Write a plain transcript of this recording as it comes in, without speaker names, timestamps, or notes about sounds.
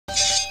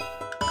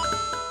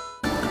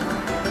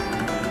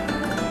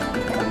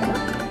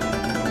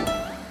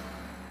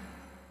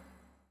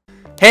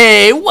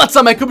Hey, what's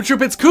up my Koopa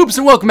Troop? It's Koops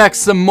and welcome back to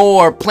some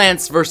more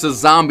Plants vs.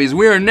 Zombies.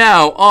 We are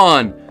now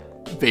on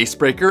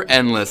Vasebreaker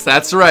Endless.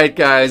 That's right,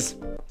 guys.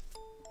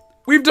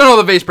 We've done all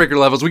the Vasebreaker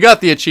levels. We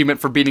got the achievement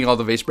for beating all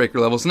the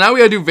Vasebreaker levels. Now we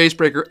gotta do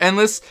Vasebreaker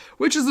Endless,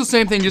 which is the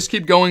same thing, just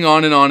keep going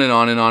on and on and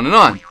on and on and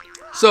on.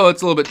 So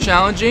it's a little bit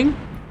challenging.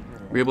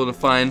 We're able to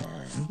find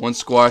one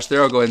squash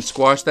there. I'll go ahead and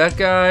squash that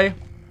guy.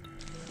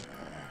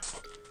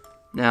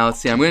 Now let's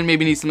see, I'm gonna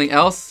maybe need something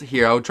else.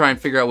 Here, I'll try and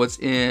figure out what's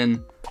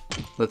in,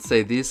 let's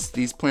say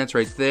these plants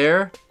right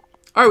there.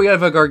 Alright, we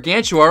have a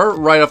Gargantuar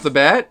right off the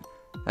bat.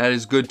 That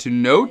is good to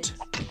note.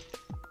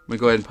 I'm gonna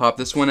go ahead and pop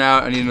this one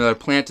out. I need another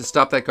plant to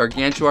stop that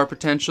Gargantuar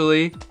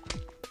potentially.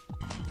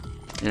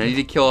 And I need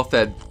to kill off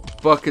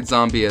that bucket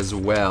zombie as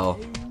well.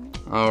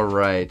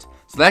 Alright.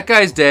 So that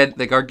guy's dead.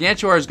 The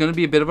Gargantuar is gonna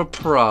be a bit of a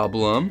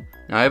problem.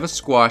 Now I have a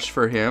squash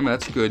for him.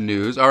 That's good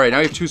news. Alright, now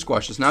we have two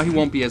squashes. Now he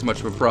won't be as much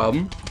of a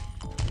problem.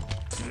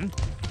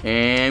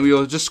 And we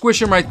will just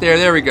squish him right there.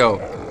 There we go.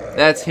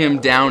 That's him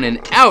down and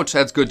out.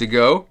 That's good to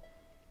go.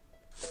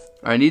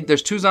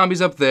 There's two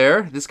zombies up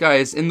there. This guy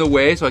is in the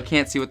way, so I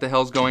can't see what the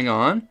hell's going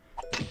on.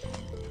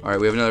 Alright,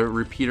 we have another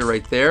repeater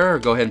right there. I'll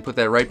go ahead and put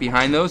that right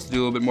behind those to do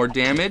a little bit more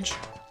damage.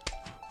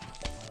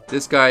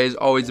 This guy is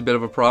always a bit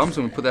of a problem,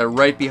 so I'm going to put that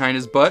right behind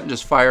his butt and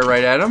just fire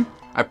right at him.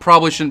 I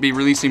probably shouldn't be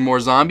releasing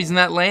more zombies in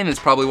that lane. That's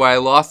probably why I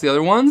lost the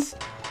other ones.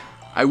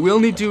 I will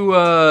need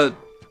to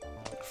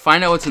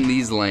find out what's in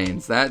these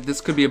lanes. This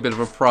could be a bit of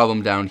a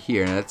problem down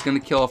here. And that's going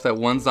to kill off that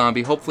one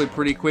zombie hopefully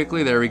pretty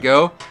quickly. There we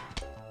go.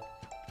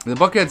 The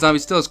Buckethead zombie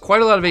still has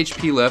quite a lot of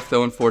HP left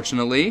though,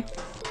 unfortunately.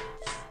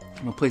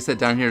 I'm going to place that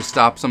down here to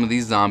stop some of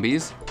these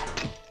zombies.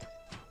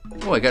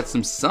 Oh, I got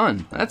some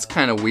sun. That's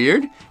kind of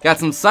weird. Got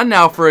some sun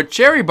now for a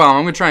cherry bomb.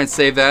 I'm going to try and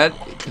save that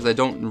because I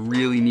don't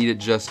really need it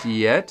just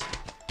yet.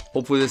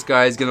 Hopefully this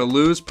guy is going to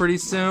lose pretty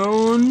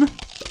soon.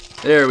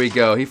 There we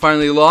go. He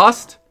finally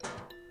lost.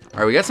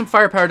 Alright, we got some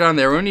firepower down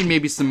there. We're going to need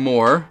maybe some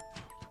more.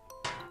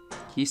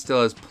 He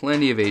still has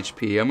plenty of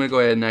HP. I'm going to go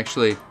ahead and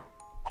actually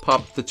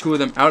pop the two of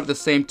them out at the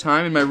same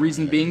time. And my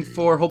reason being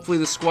for hopefully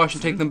the squash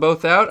will take them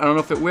both out. I don't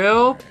know if it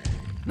will.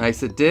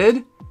 Nice, it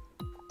did.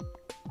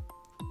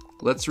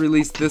 Let's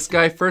release this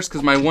guy first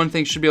because my one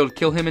thing should be able to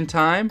kill him in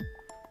time.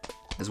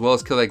 As well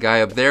as kill that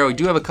guy up there. We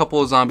do have a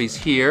couple of zombies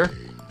here.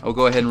 I'll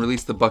go ahead and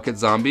release the bucket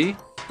zombie.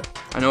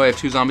 I know I have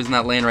two zombies in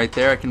that lane right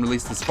there. I can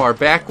release this far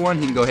back one.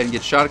 He can go ahead and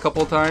get shot a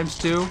couple of times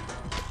too.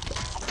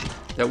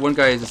 That one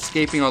guy is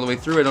escaping all the way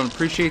through. I don't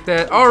appreciate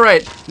that.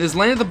 Alright, this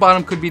lane at the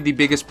bottom could be the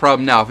biggest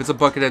problem now. If it's a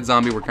buckethead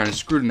zombie, we're kind of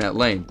screwed in that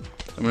lane.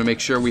 I'm going to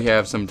make sure we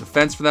have some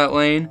defense for that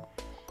lane.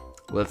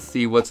 Let's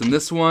see what's in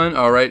this one.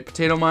 Alright,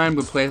 potato mine.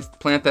 We'll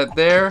plant that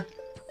there.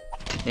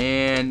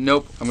 And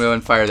nope, I'm going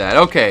to fire that.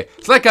 Okay,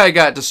 so that guy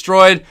got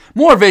destroyed.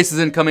 More vases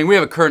incoming. We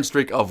have a current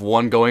streak of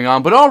 1 going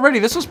on. But already,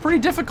 this was pretty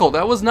difficult.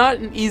 That was not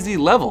an easy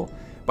level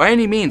by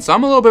any means. So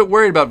I'm a little bit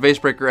worried about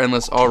Vasebreaker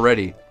Endless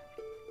already.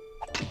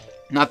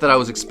 Not that I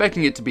was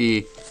expecting it to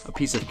be a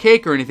piece of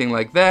cake or anything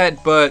like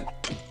that.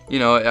 But, you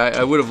know,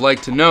 I would have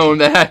liked to know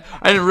that.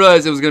 I didn't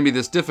realize it was going to be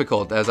this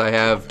difficult as I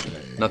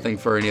have nothing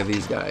for any of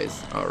these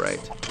guys.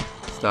 Alright,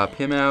 stop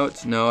him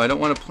out. No, I don't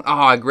want to... Oh,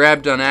 I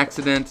grabbed on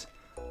accident.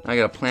 I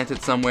gotta plant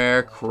it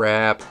somewhere.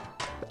 Crap.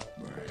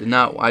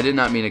 I did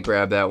not mean to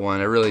grab that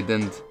one. I really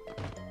didn't.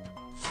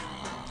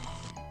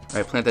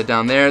 Alright, plant that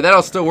down there.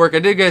 That'll still work. I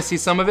did get to see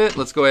some of it.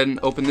 Let's go ahead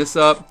and open this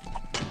up.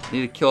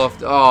 Need to kill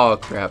off... Oh,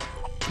 crap.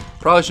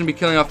 Probably shouldn't be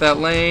killing off that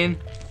lane.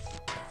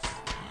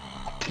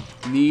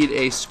 Need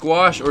a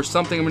squash or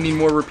something. I'm gonna need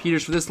more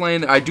repeaters for this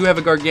lane. I do have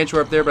a Gargantuar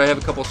up there, but I have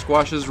a couple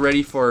squashes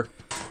ready for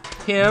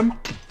him.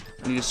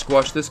 I need to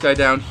squash this guy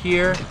down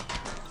here.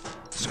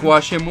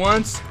 Squash him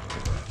once.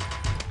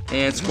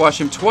 And squash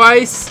him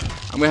twice.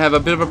 I'm going to have a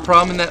bit of a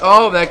problem in that.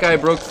 Oh, that guy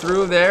broke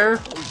through there.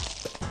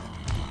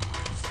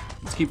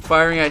 Let's keep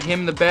firing at him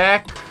in the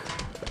back.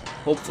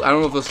 Hopefully, I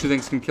don't know if those two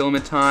things can kill him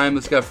in time.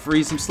 Let's gotta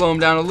freeze him, slow him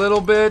down a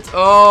little bit.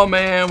 Oh,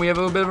 man, we have a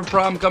little bit of a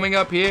problem coming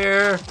up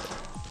here.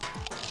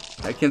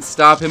 I can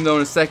stop him, though,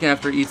 in a second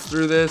after he eats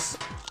through this.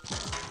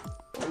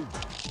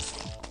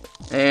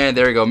 And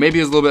there we go. Maybe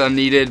it was a little bit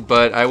unneeded,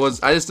 but I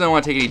just didn't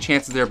want to take any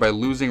chances there by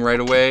losing right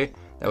away.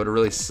 That would have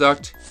really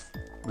sucked.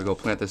 We're gonna go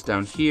plant this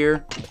down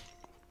here.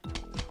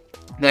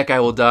 That guy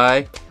will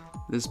die.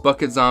 This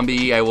bucket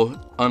zombie, I will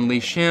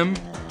unleash him.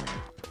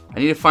 I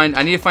need to find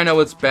out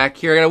what's back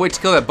here. I gotta wait to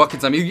kill that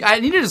bucket zombie. I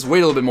need to just wait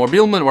a little bit more, be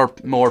a little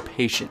bit more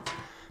patient.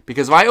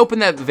 Because if I open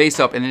that vase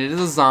up and it is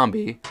a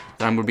zombie,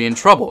 then I'm gonna be in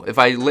trouble. If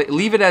I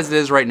leave it as it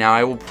is right now,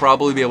 I will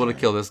probably be able to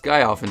kill this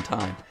guy off in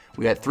time.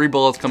 We got 3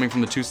 bullets coming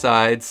from the 2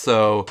 sides,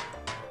 so...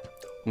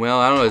 Well,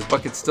 I don't know, his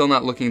bucket's still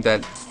not looking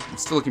that...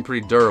 It's still looking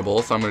pretty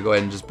durable, so I'm going to go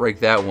ahead and just break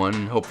that one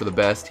and hope for the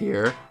best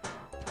here.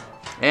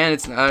 And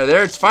it's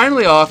there, it's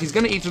finally off. He's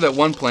going to eat through that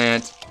one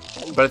plant,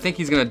 but I think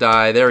he's going to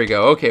die. There we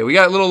go. Okay, we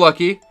got a little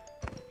lucky.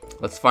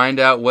 Let's find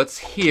out what's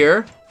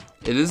here.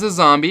 It is a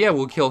zombie. I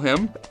will kill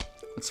him.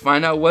 Let's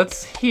find out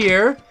what's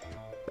here.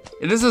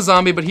 It is a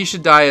zombie, but he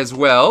should die as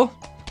well.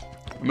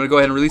 I'm going to go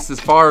ahead and release this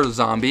far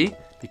zombie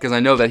because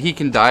I know that he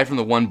can die from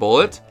the 1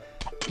 bullet.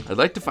 I'd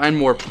like to find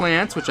more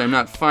plants, which I'm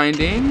not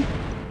finding.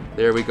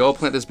 There we go.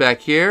 Plant this back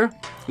here.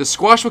 The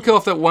squash will kill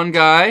off that one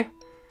guy.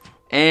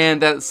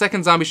 And that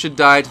second zombie should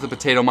die to the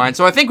potato mine.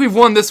 So I think we've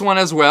won this one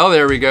as well.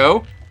 There we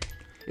go.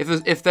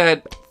 If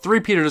that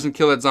three-peater doesn't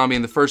kill that zombie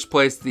in the first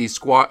place, the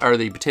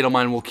potato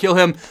mine will kill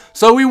him.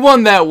 So we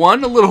won that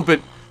one. A little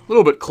bit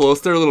close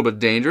there, a little bit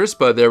dangerous,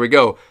 but there we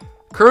go.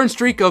 Current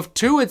streak of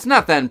 2. It's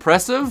not that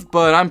impressive,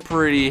 but I'm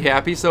pretty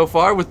happy so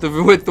far with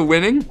the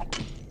winning.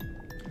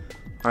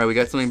 All right, we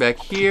got something back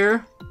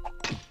here.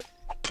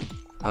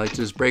 I like to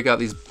just break out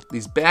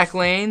these back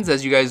lanes,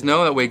 as you guys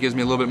know. That way it gives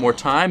me a little bit more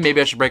time. Maybe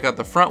I should break out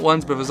the front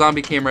ones, but if a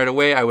zombie came right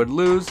away, I would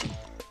lose.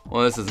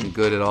 Well, this isn't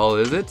good at all,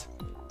 is it?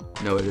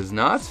 No, it is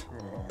not.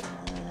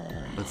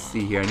 Let's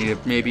see here. I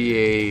need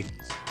maybe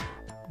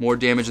more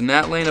damage in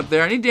that lane up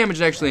there. I need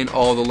damage actually in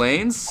all the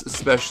lanes,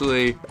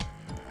 especially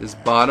this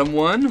bottom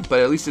one, but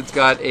at least it's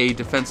got a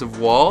defensive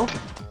wall.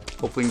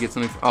 Hopefully we can get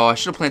something. Oh, I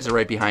should have planted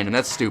right behind him.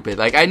 That's stupid.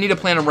 Like, I need to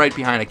plant him right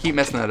behind. I keep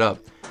messing that up.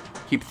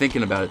 Keep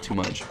thinking about it too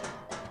much.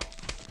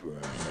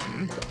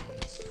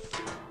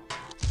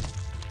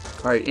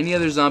 Alright, any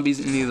other zombies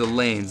in any of the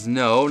lanes?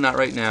 No, not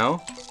right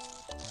now.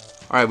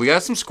 Alright, we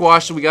got some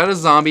squash. We got a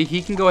zombie.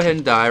 He can go ahead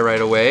and die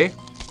right away.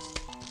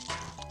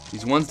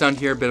 These ones down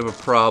here are a bit of a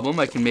problem.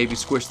 I can maybe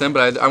squish them,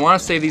 but I want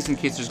to save these in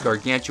case there's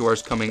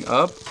gargantuars coming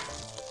up.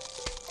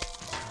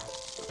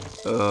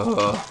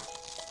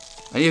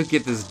 I need to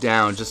get this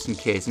down just in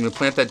case. I'm going to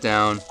plant that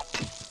down.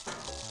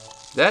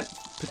 That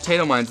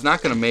potato mine's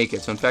not going to make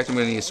it, so in fact I'm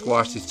going to need to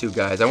squash these two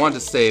guys. I wanted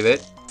to save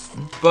it,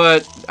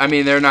 but I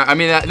mean they're not. I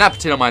mean that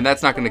potato mine.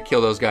 That's not going to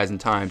kill those guys in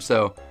time.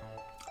 So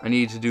I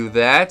need to do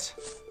that.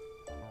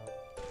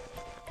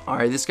 All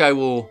right, this guy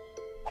will.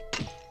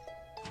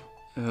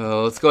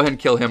 Let's go ahead and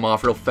kill him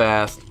off real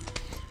fast.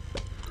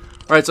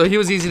 All right, so he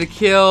was easy to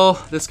kill.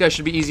 This guy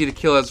should be easy to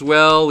kill as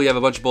well. We have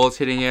a bunch of bullets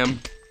hitting him.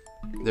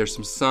 There's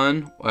some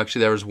sun. Well,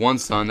 actually, there was one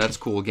sun. That's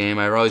cool, game.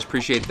 I always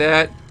appreciate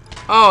that.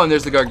 Oh, and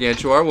there's the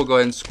gargantuar. We'll go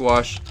ahead and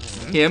squash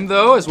him,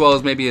 though, as well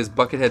as maybe his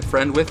buckethead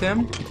friend with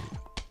him.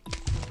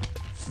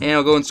 And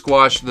I'll go and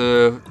squash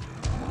the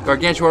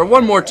gargantuar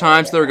one more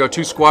time. So there we go.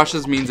 2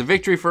 squashes means a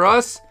victory for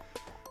us.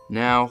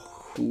 Now,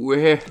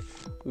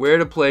 where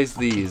to place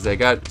these? I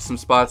got some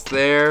spots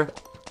there.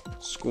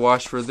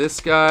 Squash for this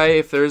guy,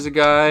 if there's a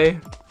guy.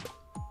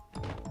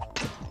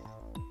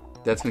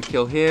 That's going to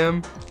kill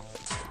him.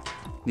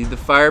 Need the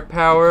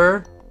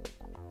firepower.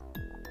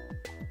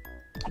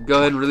 Go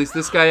ahead and release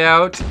this guy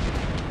out.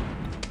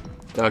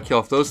 That'll kill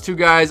off those 2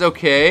 guys.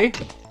 Okay.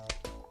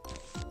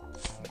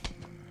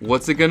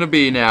 What's it gonna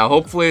be now?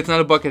 Hopefully it's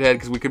not a buckethead,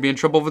 because we could be in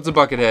trouble if it's a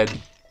buckethead.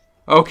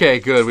 Okay,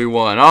 good, we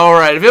won.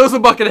 Alright, if it was a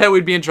buckethead,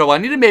 we'd be in trouble. I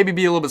need to maybe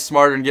be a little bit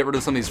smarter and get rid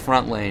of some of these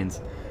front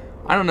lanes.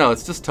 I don't know,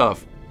 it's just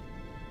tough.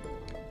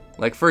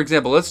 Like, for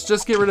example, let's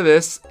just get rid of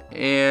this,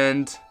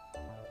 and...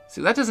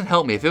 see, that doesn't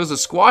help me. If it was a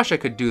squash, I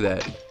could do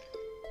that.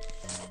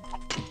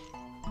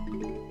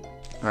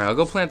 Alright, I'll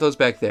go plant those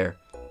back there.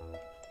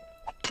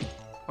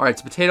 Alright,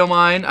 it's potato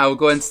mine. I will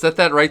go ahead and set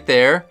that right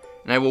there.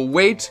 And I will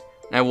wait,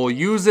 and I will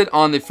use it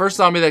on the first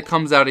zombie that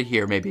comes out of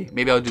here, maybe.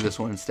 Maybe I'll do this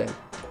one instead.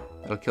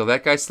 That'll kill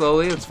that guy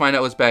slowly. Let's find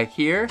out what's back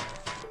here.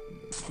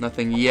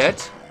 Nothing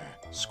yet.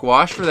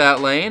 Squash for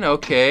that lane.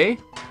 Okay.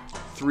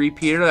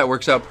 3-peater, that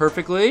works out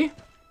perfectly.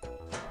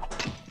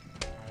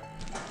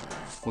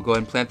 We'll go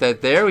ahead and plant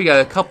that there. We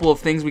got a couple of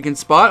things we can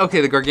spot.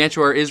 Okay, the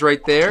gargantuar is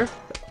right there.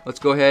 Let's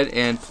go ahead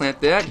and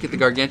plant that. Get the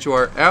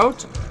gargantuar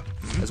out.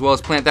 As well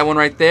as plant that one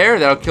right there.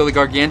 That'll kill the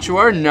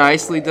gargantuar.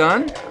 Nicely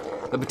done.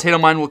 The potato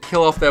mine will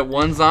kill off that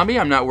one zombie.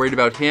 I'm not worried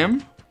about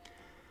him.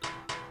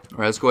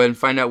 Alright, let's go ahead and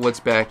find out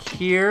what's back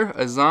here.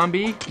 A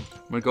zombie.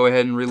 I'm going to go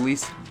ahead and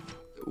release...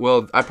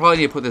 well, I probably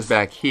need to put this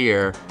back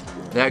here.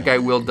 That guy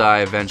will die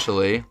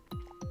eventually.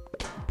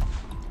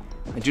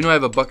 I do know I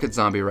have a bucket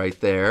zombie right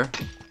there.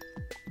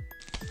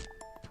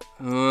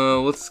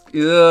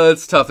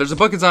 It's tough. There's a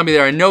bucket zombie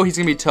there. I know he's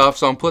going to be tough,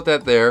 so I'm going to put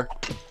that there.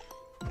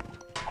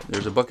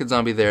 There's a bucket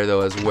zombie there,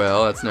 though, as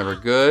well. That's never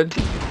good.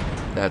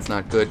 That's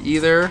not good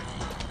either.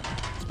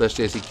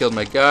 Especially as he killed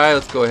my guy.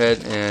 Let's go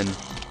ahead and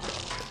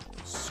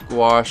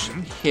squash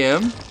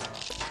him.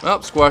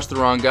 Well, squash the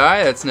wrong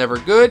guy. That's never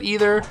good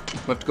either.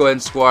 We'll have to go ahead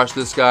and squash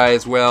this guy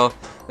as well.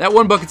 That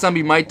one bucket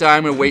zombie might die.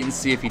 I'm going to wait and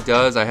see if he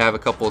does. I have a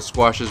couple of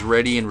squashes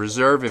ready in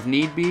reserve if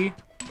need be.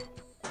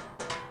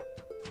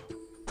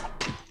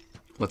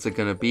 What's it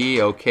gonna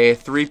be? Okay,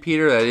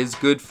 3-peater, that is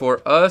good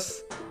for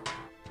us.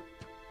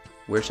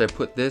 Where should I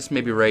put this?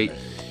 Maybe right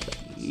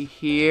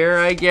here,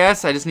 I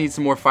guess. I just need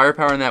some more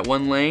firepower in that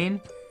one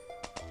lane.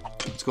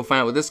 Let's go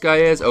find out what this guy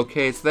is.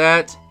 Okay, it's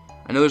that.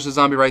 I know there's a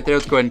zombie right there.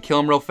 Let's go ahead and kill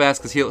him real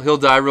fast because he'll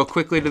die real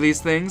quickly to these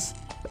things.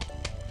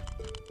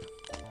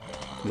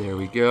 There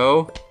we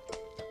go.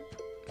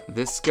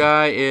 This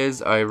guy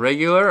is a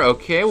regular.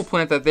 Okay, we'll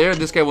plant that there.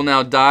 This guy will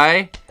now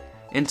die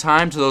in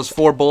time to those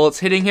 4 bullets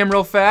hitting him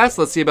real fast.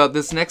 Let's see about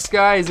this next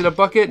guy. Is it a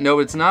bucket? No,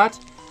 it's not.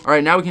 All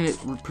right, now we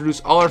can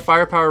produce all our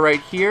firepower right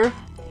here.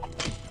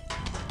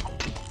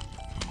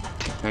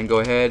 And go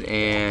ahead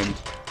and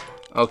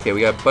Okay,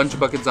 we got a bunch of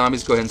bucket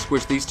zombies. Go ahead and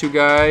squish these two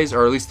guys,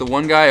 or at least the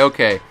one guy.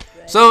 Okay,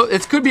 so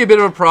it could be a bit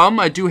of a problem.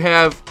 I do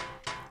have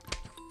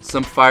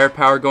some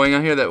firepower going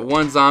on here. That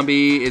one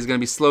zombie is going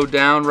to be slowed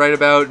down right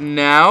about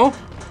now.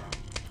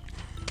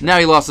 Now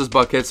he lost his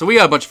bucket, so we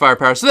got a bunch of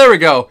firepower. So there we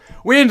go.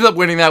 We ended up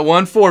winning that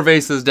one. 4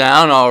 vases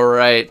down. All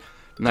right.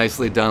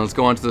 Nicely done. Let's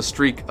go on to the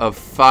streak of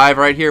 5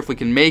 right here if we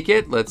can make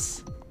it.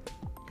 Let's...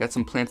 Got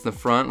some plants in the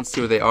front. Let's see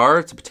where they are.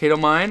 It's a potato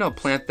mine. I'll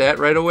plant that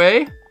right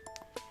away.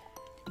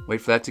 Wait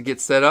for that to get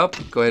set up.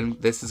 Go ahead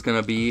and... This is going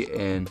to be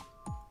an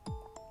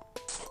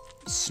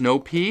snow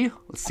pea.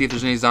 Let's see if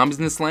there's any zombies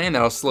in this lane.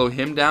 That'll slow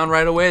him down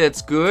right away.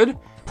 That's good.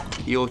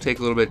 He will take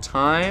a little bit of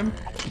time.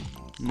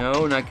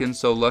 No, not getting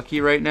so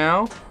lucky right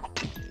now.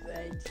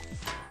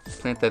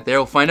 Plant that there.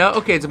 We'll find out.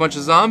 Okay, it's a bunch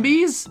of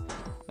zombies,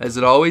 as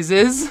it always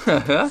is.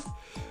 I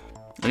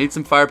need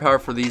some firepower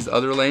for these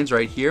other lanes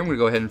right here. I'm going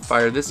to go ahead and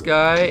fire this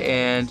guy,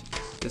 and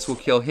this will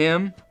kill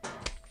him.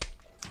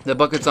 The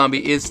bucket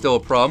zombie is still a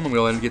problem. I'm going to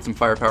go ahead and get some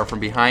firepower from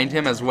behind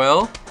him as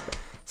well.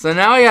 So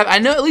now I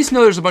know at least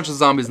know there's a bunch of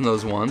zombies in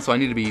those ones, so I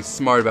need to be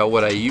smart about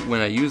when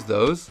I use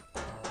those.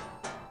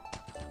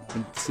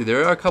 Let's see,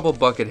 there are a couple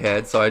bucket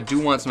heads, so I do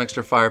want some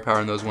extra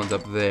firepower in those ones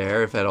up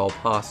there, if at all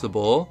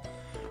possible.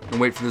 And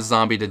wait for the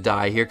zombie to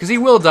die here, because he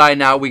will die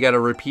now. We got a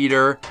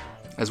repeater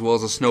as well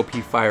as a snow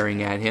pea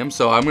firing at him,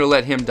 so I'm going to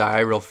let him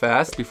die real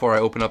fast before I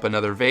open up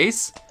another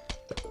vase.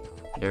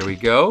 There we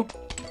go.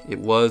 It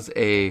was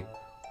a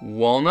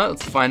walnut.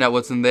 Let's find out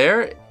what's in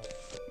there.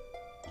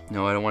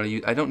 No, I don't want to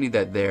use... I don't need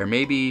that there.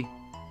 Maybe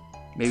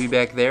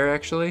back there,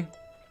 actually.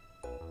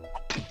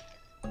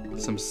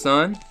 Some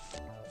sun.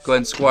 Go ahead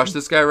and squash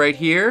this guy right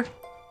here.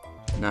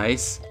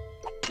 Nice.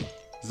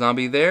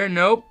 Zombie there.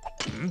 Nope.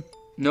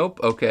 Nope.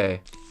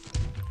 Okay.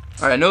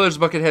 Alright, I know there's a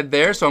bucket head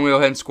there, so I'm going to go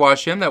ahead and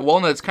squash him. That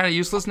walnut's kind of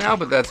useless now,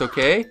 but that's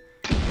okay.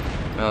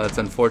 Oh, that's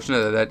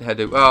unfortunate that had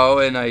to... Oh,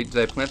 and did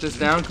I plant this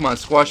down? Come on,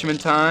 squash him in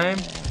time.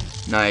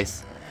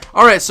 Nice.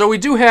 Alright, so we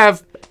do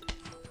have...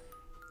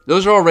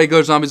 Those are all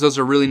regular zombies. Those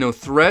are really no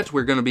threat.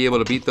 We're going to be able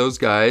to beat those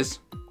guys.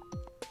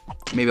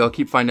 Maybe I'll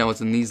keep finding out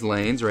what's in these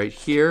lanes right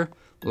here.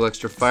 A little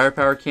extra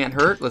firepower can't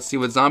hurt. Let's see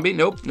what zombie.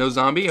 Nope, no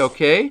zombie.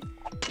 Okay.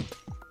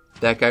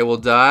 That guy will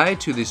die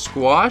to the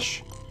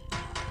squash.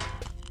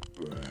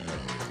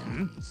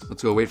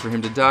 Let's go wait for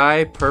him to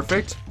die.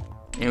 Perfect.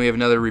 And we have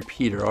another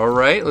repeater.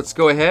 Alright, let's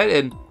go ahead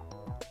and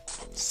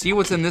see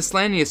what's in this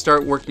lane. You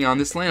start working on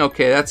this lane.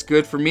 Okay, that's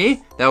good for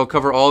me. That will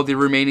cover all of the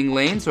remaining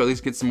lanes, so at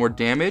least get some more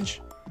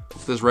damage.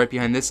 Put those right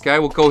behind this guy.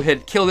 We'll go ahead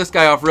and kill this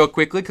guy off real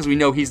quickly because we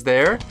know he's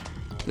there.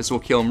 This will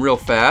kill him real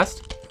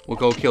fast. We'll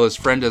go kill his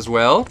friend as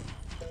well.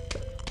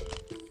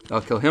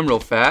 I'll kill him real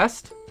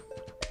fast.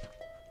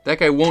 That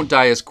guy won't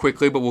die as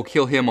quickly, but we'll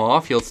kill him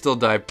off. He'll still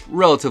die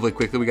relatively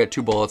quickly. We got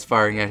 2 bullets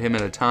firing at him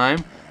at a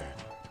time.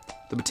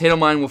 The potato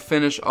mine will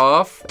finish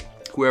off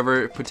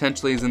whoever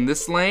potentially is in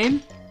this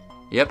lane.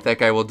 Yep, that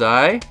guy will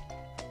die.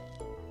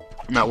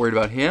 I'm not worried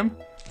about him.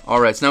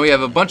 Alright, so now we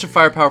have a bunch of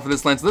firepower for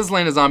this lane. So this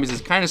lane of zombies is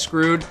kind of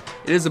screwed.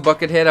 It is a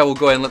bucket head. I will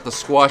go ahead and let the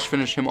squash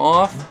finish him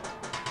off.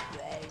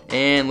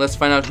 And let's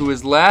find out who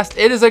is last.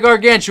 It is a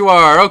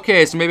gargantuar.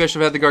 Okay, so maybe I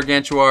should have had the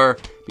gargantuar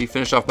be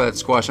finished off by that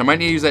squash. I might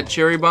need to use that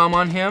cherry bomb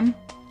on him.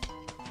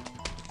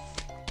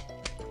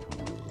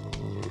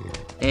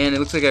 And it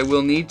looks like I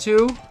will need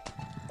to.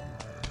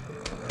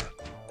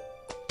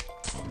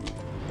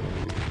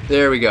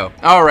 There we go.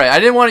 Alright, I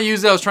didn't want to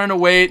use it. I was trying to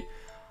wait.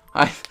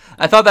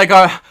 I thought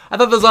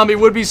the zombie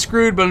would be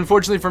screwed, but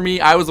unfortunately for me,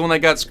 I was the one that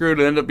got screwed.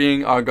 It ended up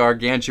being a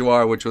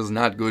gargantuar, which was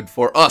not good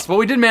for us. But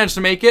we did manage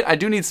to make it. I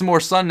do need some more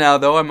sun now,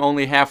 though. I'm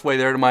only halfway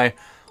there to my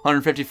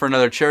 150 for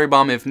another cherry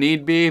bomb if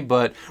need be.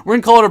 But we're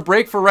gonna call it a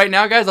break for right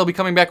now, guys. I'll be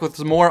coming back with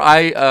some more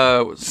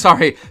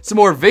some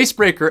more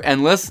Vasebreaker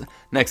Endless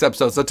next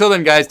episode. So till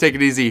then, guys, take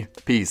it easy.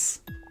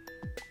 Peace.